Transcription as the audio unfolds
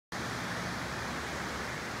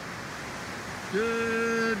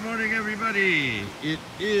Good morning, everybody. It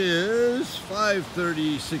is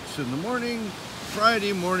 5:36 in the morning,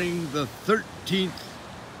 Friday morning, the 13th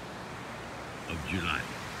of July.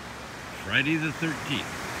 Friday the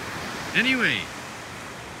 13th. Anyway,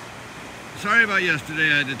 sorry about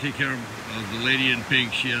yesterday. I had to take care of the lady in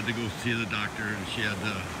pink. She had to go see the doctor, and she had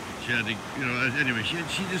to, anyway,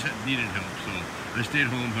 she just needed help. So I stayed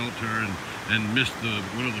home, helped her, and missed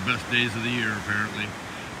one of the best days of the year, apparently.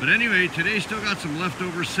 But anyway, today still got some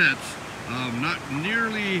leftover sets. Not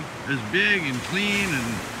nearly as big and clean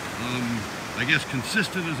and I guess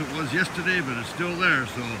consistent as it was yesterday, but it's still there,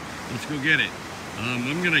 so let's go get it.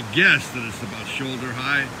 I'm gonna guess that it's about shoulder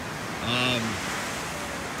high.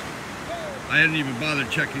 I hadn't even bothered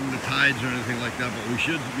checking the tides or anything like that, but we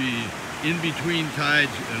should be in between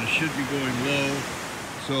tides and it should be going low.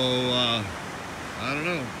 So I don't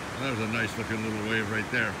know. That was a nice looking little wave right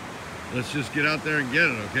there. Let's just get out there and get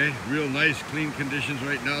it, okay? Real nice, clean conditions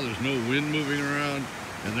right now. There's no wind moving around.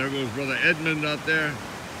 And there goes Brother Edmund out there.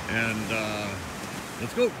 And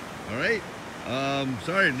let's go, all right?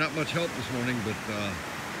 Sorry, not much help this morning, but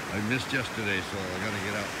I missed yesterday, so I gotta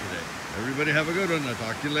get out today. Everybody have a good one. I'll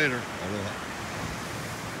talk to you later. Aloha.